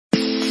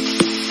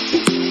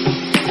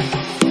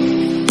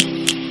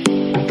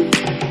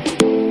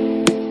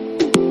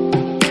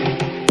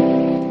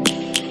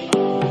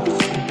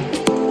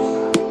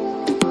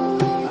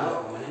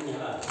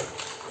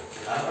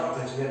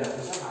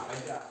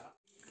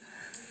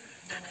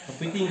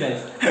Kepiting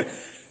guys.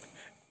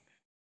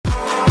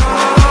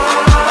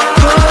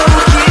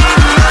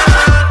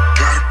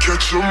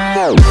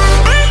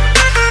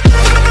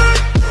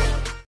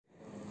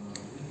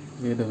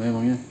 Gitu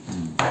memangnya.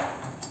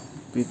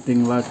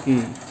 Kepiting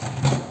laki.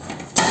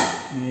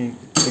 Ini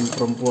kepiting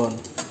perempuan.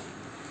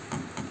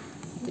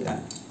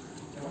 Ya.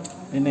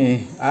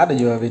 Ini ada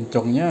juga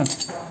bencongnya.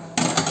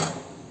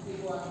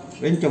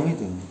 Bencong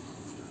itu.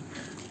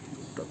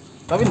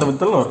 Tapi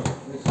enggak telur.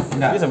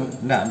 Enggak.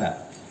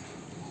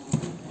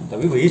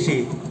 Tapi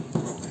berisi.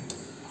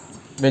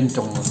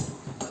 Bencong.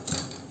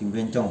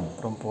 Bencong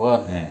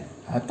Perempuan.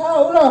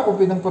 Tahu lah aku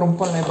pinang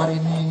perempuan lebar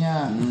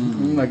ininya.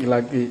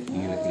 Laki-laki.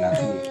 Ini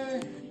laki-laki.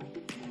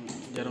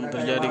 Jarang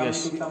terjadi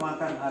guys. Itu kita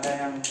makan ada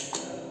yang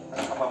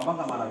apa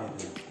nggak malam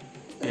itu?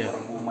 Iya.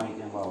 Rumah itu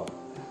yang bawa.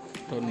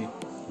 Tony.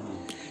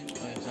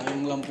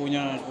 Sayang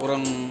lampunya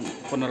kurang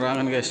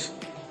penerangan guys.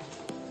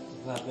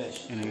 Nah,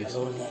 guys. Ini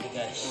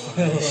guys.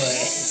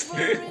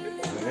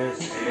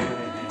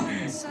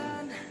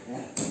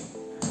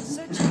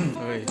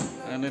 Oke,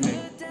 ini nih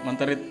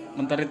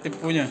mentarit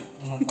tipunya.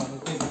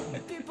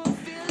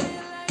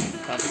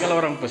 Tapi kalau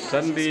orang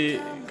pesan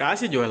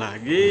dikasih jual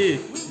lagi,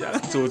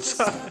 jangan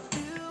susah.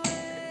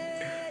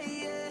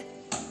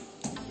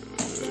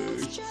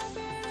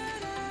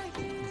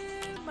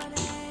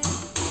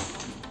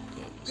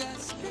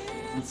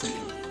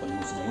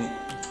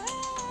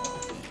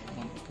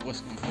 Puas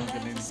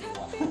makan ini.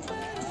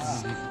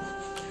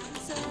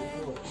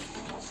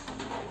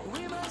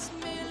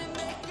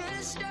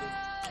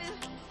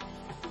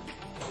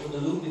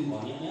 Udah lupa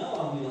banyaknya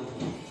orang bilang.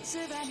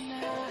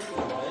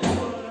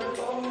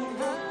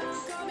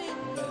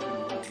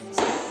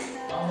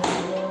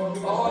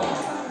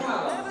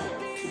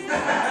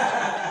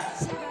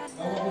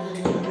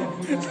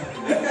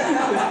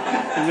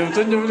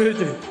 Senyum-senyum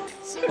lucu.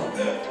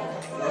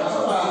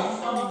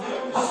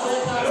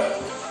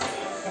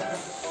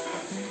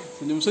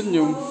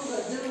 Senyum-senyum.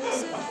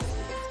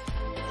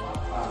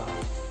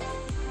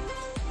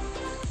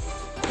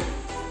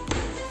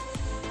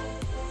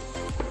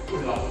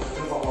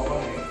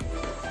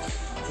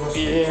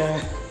 Iya.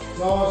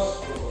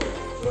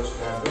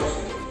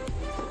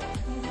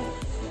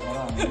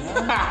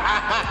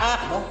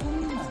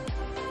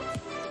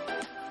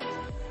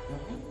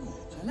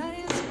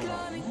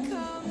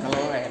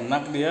 Kalau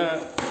enak dia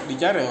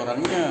dicari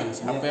orangnya,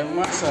 siapa yang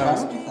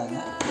masak.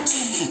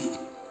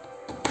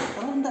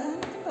 Kalau enggak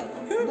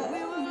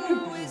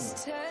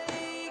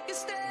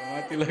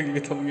Mati lagi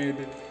ketemu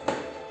ini.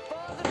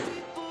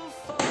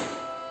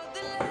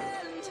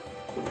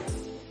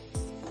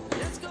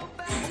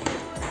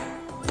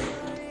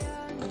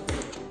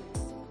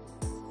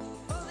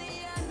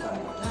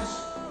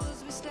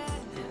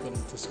 Bukan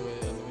sesuai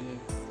anunya.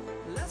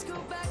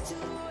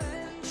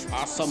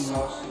 Asam.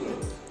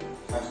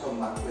 pas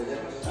tomat,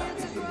 biasanya masih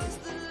sakit sih.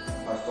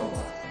 Pas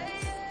tomat.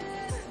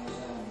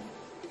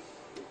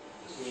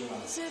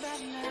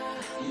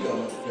 Iya,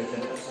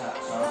 biasanya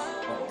saus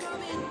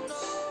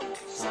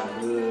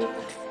sambal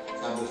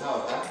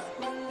saus kan?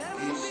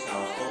 Ini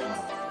saus tomat.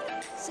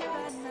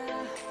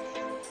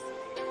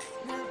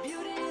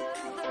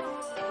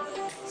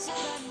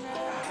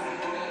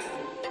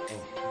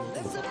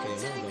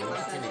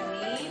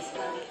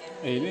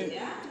 Ini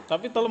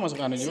tapi tolong masuk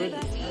anu juga.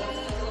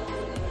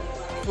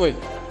 Woi,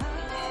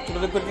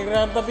 sudah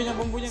diperkirakan tapi nya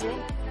bumbunya kan?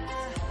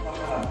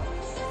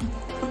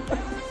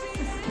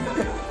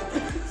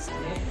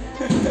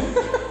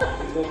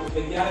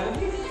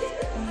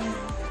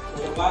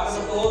 Udah makan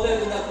satu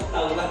hotel udah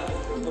tahu lah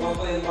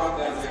berapa yang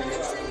makan.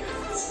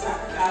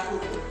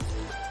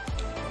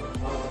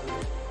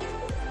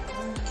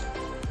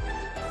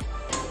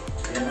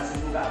 Ya masih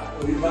buka.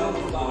 Lebih baru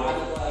perubahan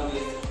atau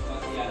habis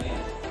matiannya.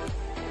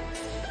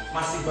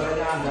 Masih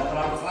barangnya nggak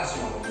terlalu keras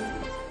ya.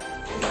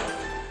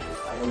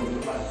 Kalau dulu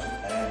masih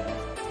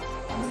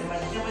namanya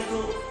masih siapa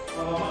itu?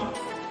 Mama,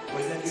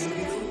 wajah film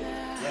itu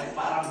yang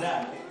Pak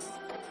Ramdan.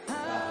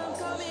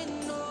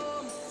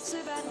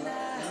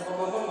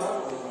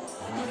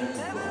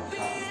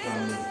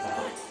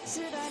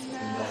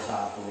 Tinggal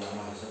satu yang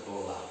masih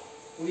sekolah.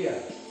 Kuliah.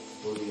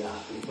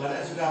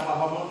 Ibaratnya sudah Pak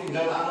Bambang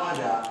tinggal anu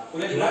aja.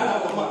 Kuliah di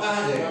mana? Ke Mekah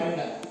aja.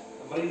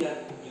 Kemarin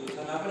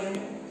jurusan apa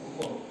nih?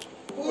 Hukum.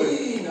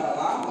 Wih, nggak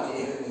lama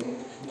ya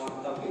ini.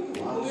 Mantap itu.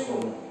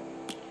 Langsung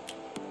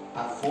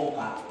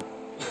advokat.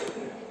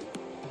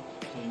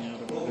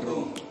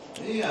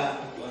 Iya.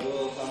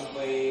 Baru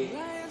sampai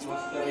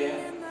master ya.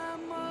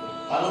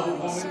 Kalau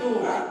hukum itu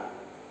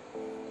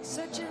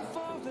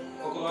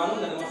Hukum anu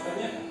dan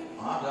masternya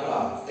ada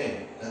lah.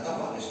 Data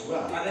Pak S2.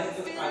 ada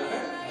situ sekali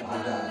kan?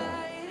 Ada.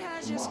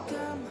 Semua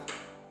ada.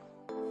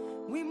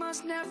 We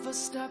must never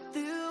stop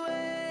the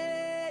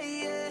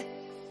way, yeah.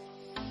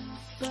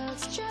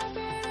 Birds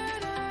chirping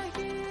and I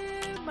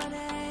hear my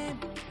name,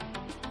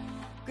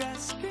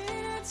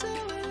 grasping into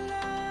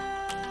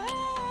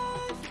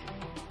life.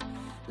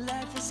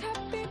 Life is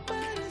happy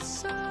but it's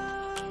so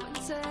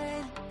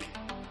insane.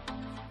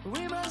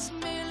 We must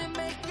merely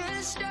make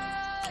a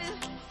start.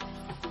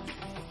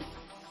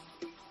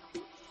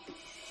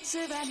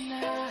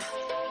 Savannah,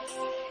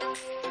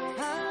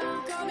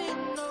 I'm coming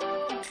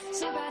home,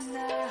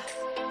 Savannah.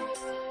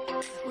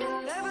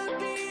 We'll never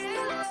be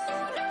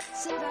alone,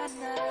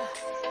 Savannah.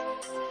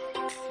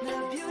 The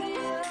beauty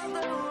of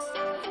the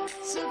world,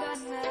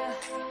 Savannah.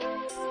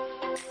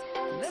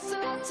 Let's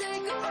all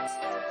take a walk,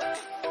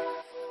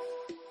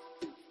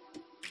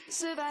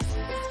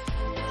 Savannah.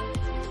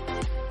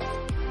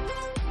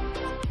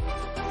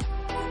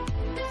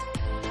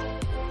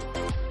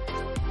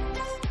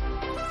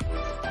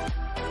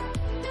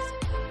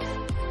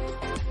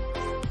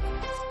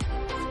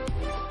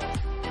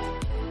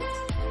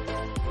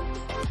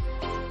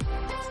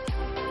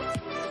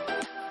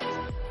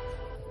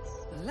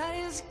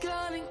 Lion's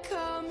gonna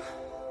come.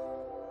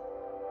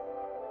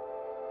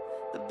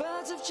 The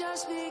birds have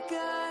just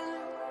begun.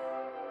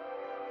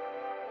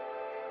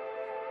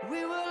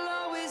 We will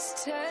always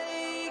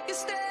take a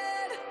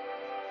stand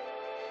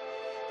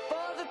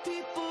for the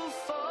people,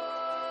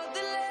 for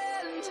the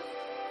land.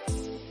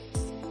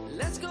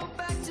 Let's go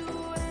back to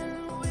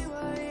when we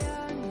were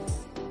young.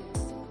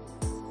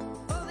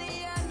 For the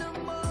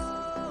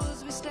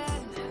animals we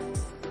stand.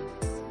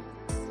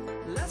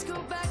 Let's go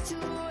back to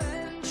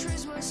when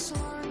trees were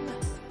swung.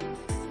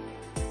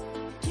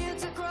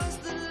 Kids across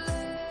the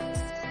land.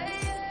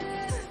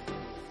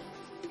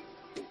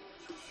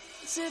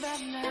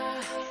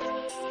 Savannah,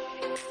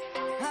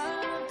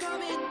 I'm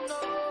coming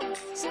home,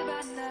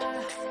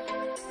 Savannah.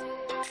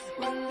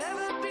 We'll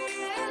never be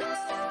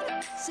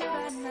alone,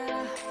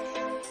 Savannah.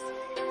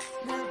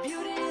 The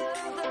beauty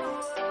of the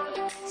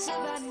world,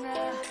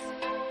 Savannah.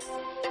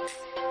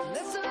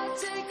 Let's all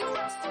take a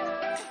walk,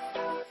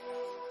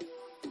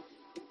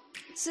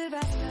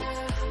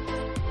 Savannah.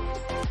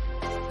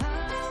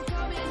 I'm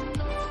coming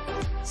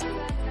home,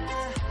 Savannah.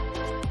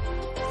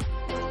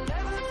 We'll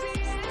never be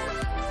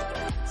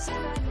alone,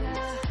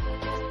 Savannah.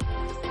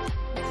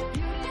 The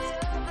beauty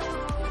of the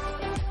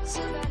world,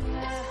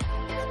 Savannah.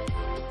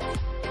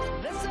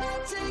 Let's all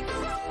take a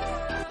walk.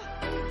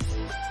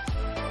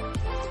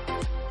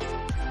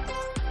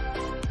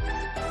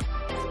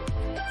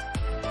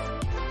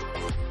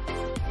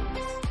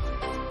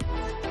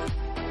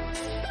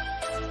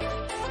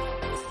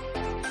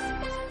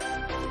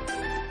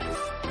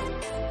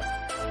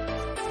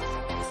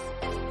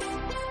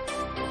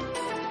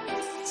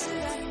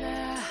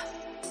 Savannah,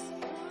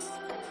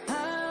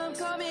 I'm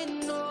coming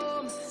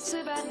home,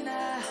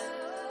 Savannah.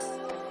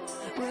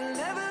 We'll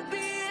never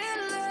be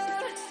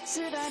alone,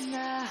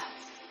 Savannah.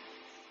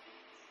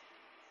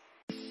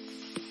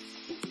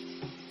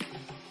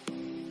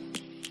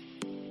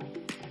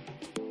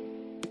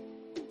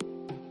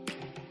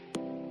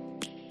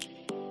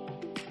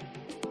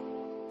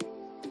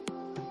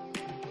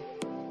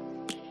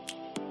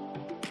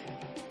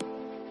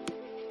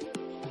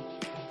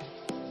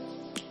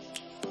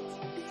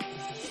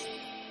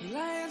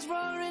 Lions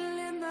roaring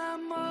in the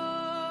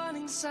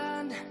morning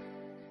sun,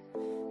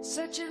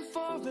 searching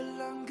for a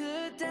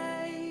longer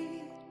day.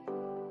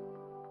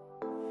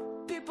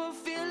 People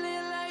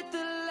feeling like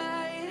the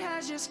light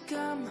has just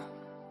come.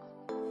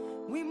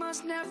 We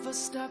must never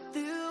stop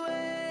the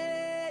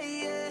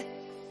way.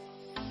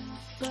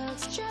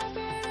 Birds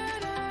chirping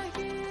and I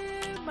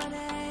hear my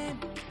name,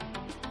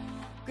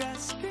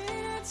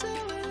 grasping into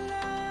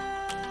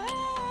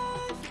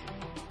life.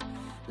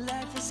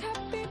 Life is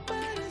happy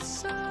but it's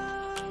so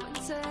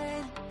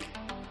insane.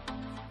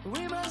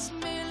 We must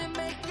merely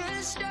make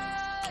a start.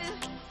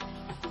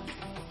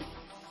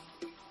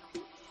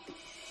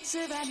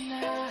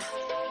 Savannah,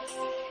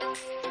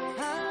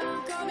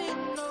 I'm coming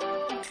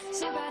home,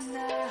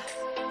 Savannah.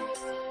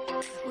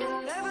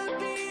 We'll never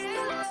be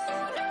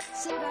alone,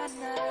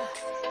 Savannah.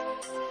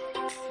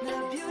 The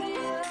beauty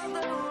of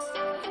the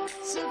world,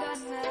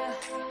 Savannah.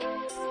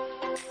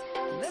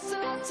 Let's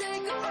all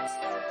take a walk,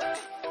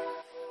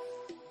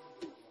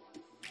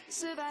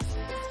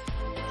 Savannah.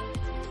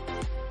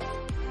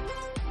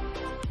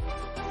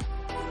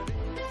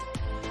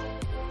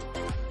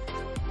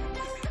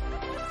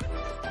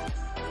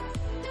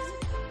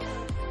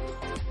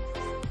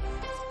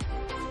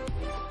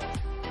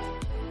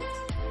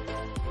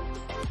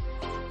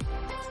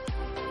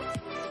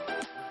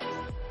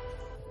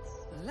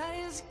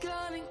 Lion's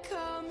gonna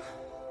come.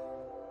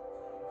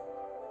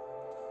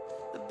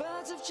 The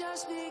birds have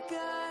just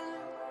begun.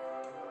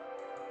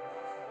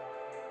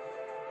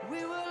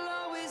 We will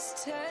always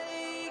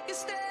take a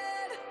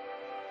stand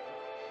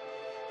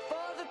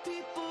for the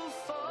people,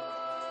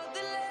 for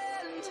the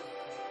land.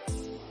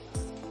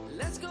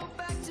 Let's go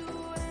back to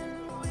when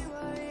we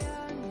were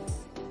young.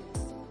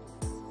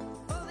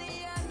 For the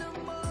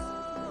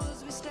animals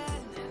we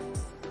stand.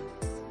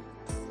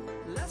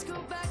 Let's go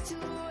back to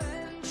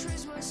when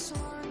trees were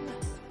swung.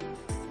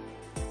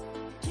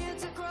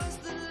 Kids across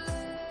the land.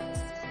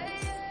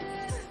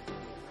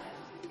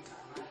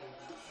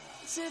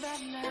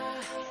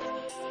 Savannah,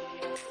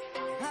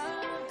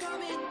 I'm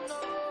coming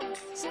home,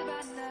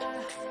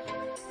 Savannah.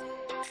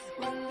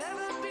 We'll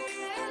never be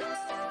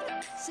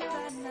alone,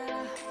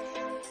 Savannah.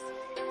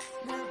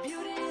 The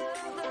beauty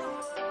of the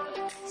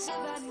world,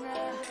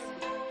 Savannah.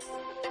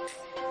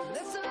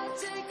 Let's all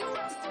take a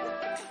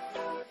walk.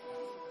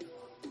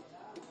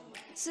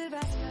 Ya,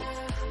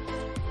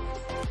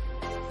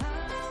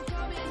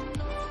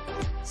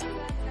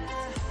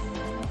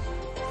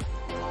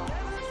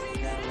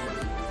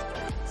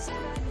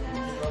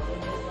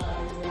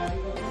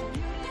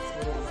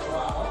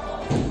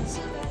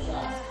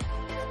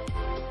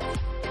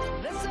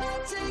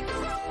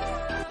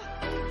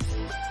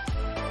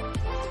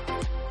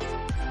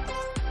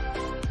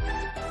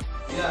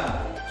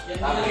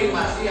 tapi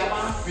masih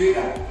apa? B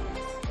kan?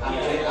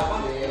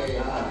 Apa?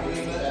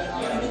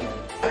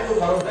 Itu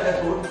baru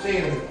ada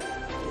kuncir.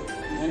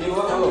 Yang di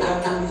luar kalau yang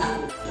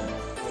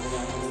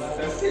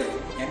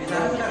di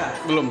sana sudah kah?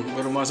 Belum,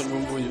 baru masak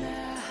bumbunya.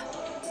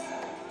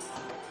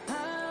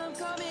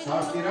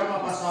 Saus tiram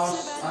apa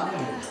saus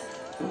anu?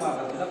 Cuma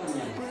kalau kita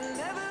punya.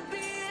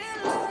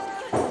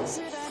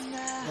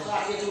 Masa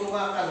aku suruh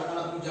makan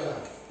kalau bujang.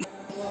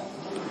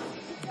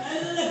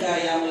 Ada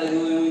gaya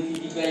melalui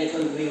TV gaya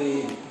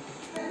sendiri.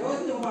 Oh,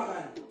 itu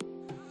makan.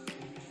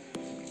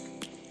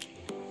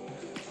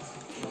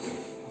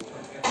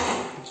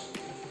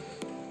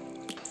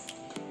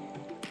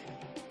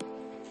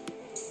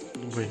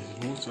 Wih,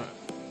 musa.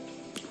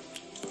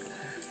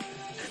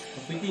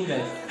 Kepiting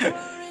guys.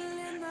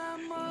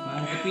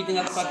 Makan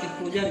kepiting aku pakai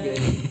pujar aja.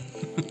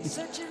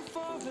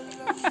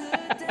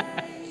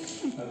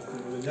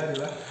 Jadi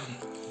lah.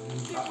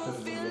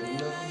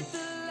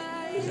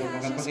 Bisa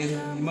makan pakai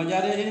 5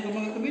 jari aja ini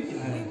kembang kepiting.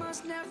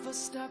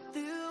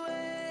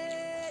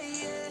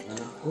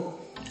 Anakku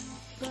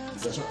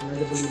besok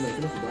aja beli lagi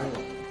itu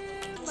banyak.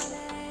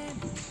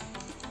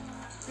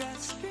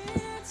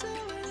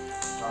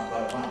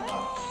 Sabar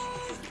mantap.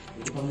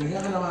 Itu pemiliknya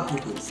kan nama aku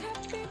tuh.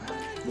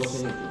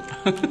 Bosnya itu.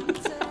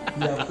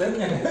 Ya,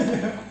 pennya.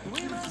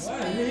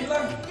 Wah, ini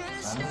hilang.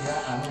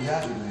 Anu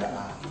ya gitu ya.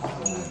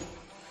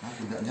 Nah,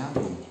 tidak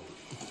nyambung.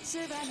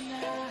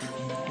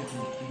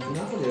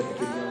 Kenapa dia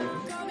kepingin lagi?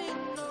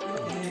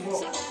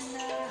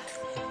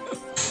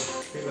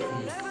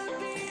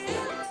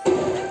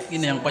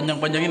 Ini yang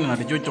panjang-panjang ini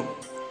nanti cucuk.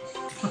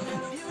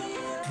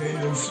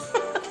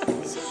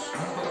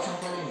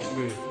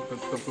 Wih,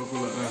 tetap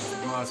kekula. Nah,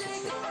 masuk.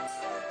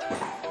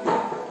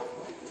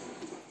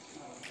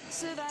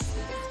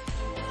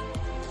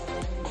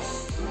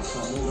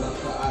 Asam urat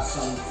ke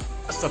asam.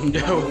 Asam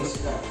jauh.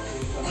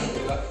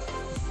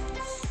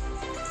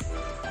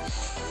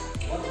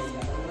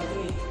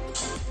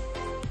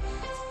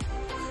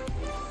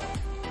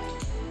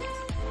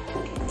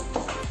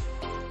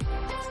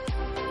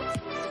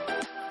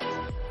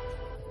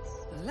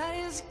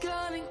 Light is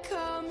gonna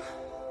come.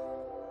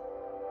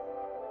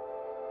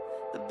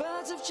 The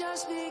birds have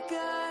just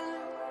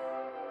begun.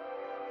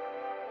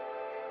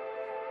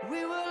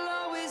 We will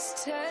always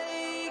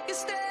take a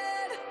stand.